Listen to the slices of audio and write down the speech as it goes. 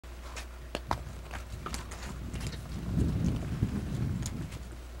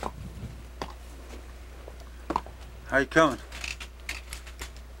How you coming?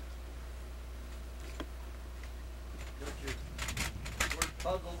 Got your word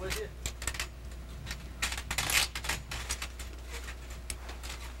puzzle with you?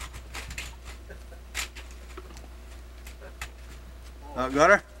 Got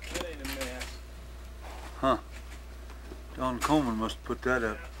her? That ain't a mess. Huh. John Coleman must put that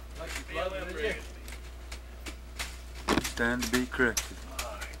up. Like you flooded with you? Stand to be corrected.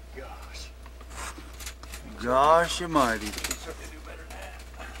 My gosh. Gosh almighty. You certainly do better than that.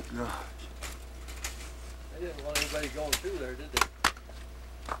 Gosh. They didn't want anybody going through there, did they?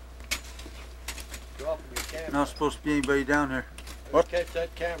 Dropping your camera. Not supposed to be anybody down here. What? Catch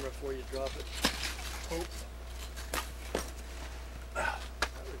that camera before you drop it. Oh. I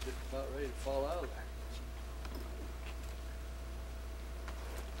was just about ready to fall out of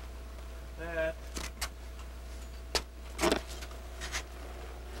there. That.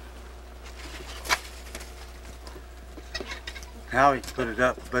 Now he can put it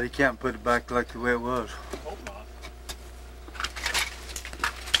up, but he can't put it back like the way it was. Hope not.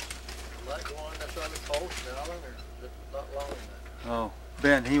 Like the one that's on the post, Alan, or is it not long enough? Oh,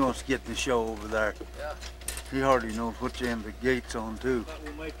 Ben, he wants to get in the show over there. Yeah. He hardly knows which end the gate's on, too. But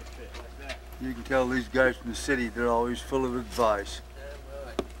we'll make it fit like that. You can tell these guys from the city, they're always full of advice. Damn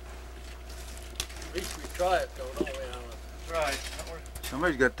right. At least we try it, though, don't we, Alan? That's right.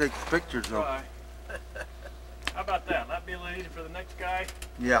 Somebody's got to take the pictures, though. Try. How about that? That'd be a little easy for the next guy.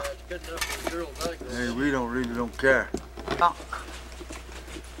 Yeah. That's good enough for the girls I go Hey, with. we really don't care. Oh.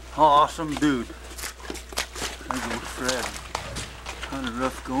 Awesome dude. There goes Fred. Kind of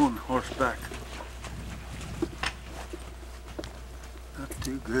rough going horseback. Not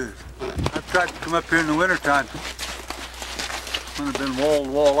too good. I've tried to come up here in the wintertime. Would have been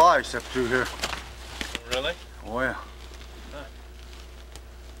wall-to-wall ice up through here. Really? Oh yeah.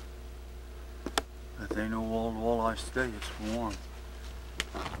 But there ain't no wall-to-wall ice today. It's warm.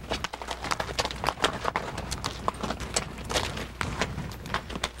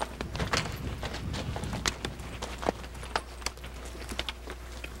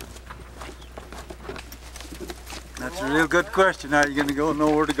 That's a real good question. How are you going to go?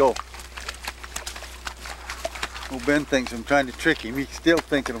 Know where to go? Well, Ben thinks I'm trying to trick him. He's still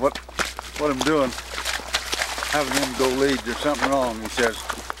thinking what I'm doing. Having him go lead. There's something wrong, he says.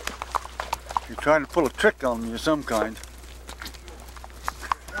 You're trying to pull a trick on me of some kind.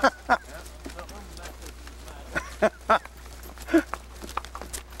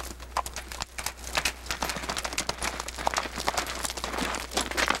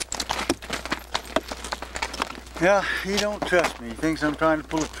 Yeah, he don't trust me. He thinks I'm trying to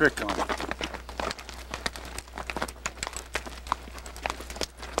pull a trick on him.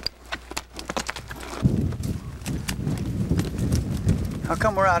 How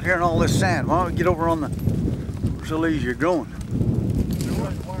come we're out here in all this sand? Why don't we get over on the so easy you're going?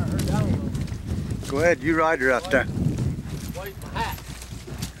 Go ahead, you ride her out there. Where's my hat?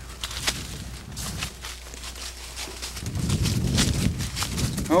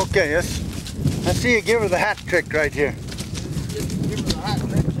 Okay, let's see you give her the hat trick right here. Give her the hat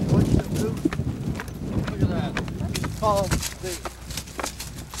trick. See what she'll do. Look at that. Palm deep.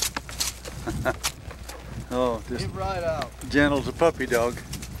 Oh, just Give right out. gentle as a puppy dog.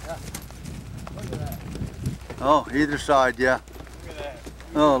 Yeah. Look at that. Oh, either side, yeah. Look at that.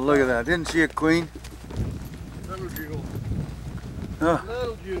 Oh, look at that. Didn't she a queen? Little jewel. Oh.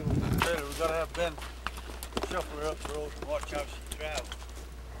 Little jewel. Hey, we gotta have Ben shuffle her up the road and watch how she travels.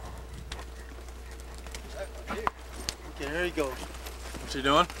 That one here. Okay, here he goes. What's he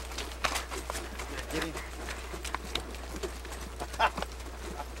doing? Get him.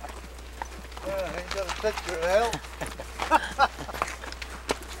 Yeah, ain't got a picture of hell.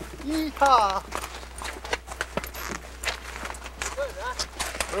 Yeehaw! Good, huh?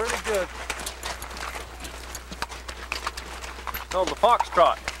 Very good. Called the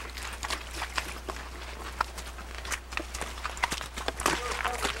foxtrot.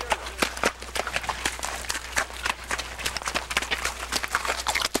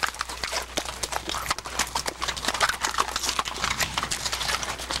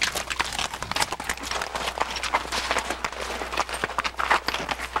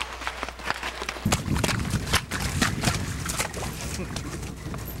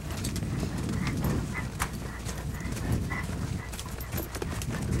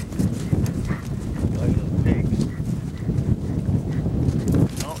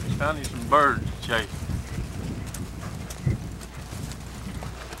 Found you some birds to chase.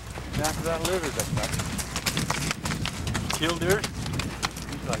 After that lizard up there. Killdeer?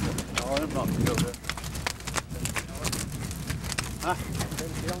 He's like, no, I'm not killed there. Huh?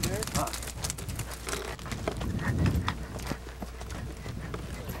 Been killed there? Huh.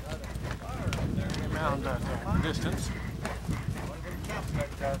 distance. One of them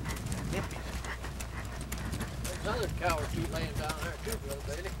campsites are hippies. There's other cow or two laying down there too, Bill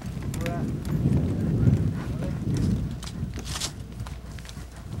Bailey. Right.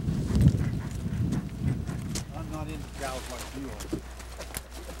 I'm not into cows like you are.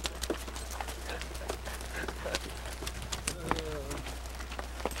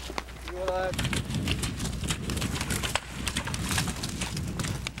 You know what?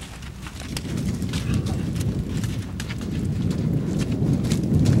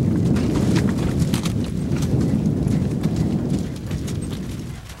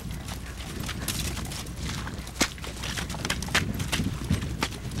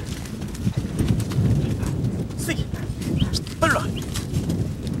 Sí. Hola.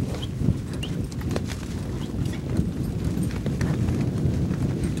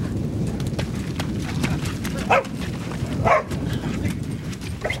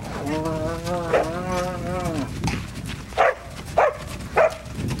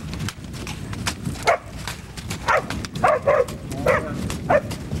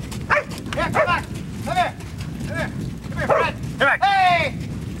 Here, come back. Come here. Come here. Come here, Fred. Come back. Hey!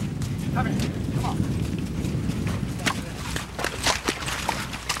 Come here.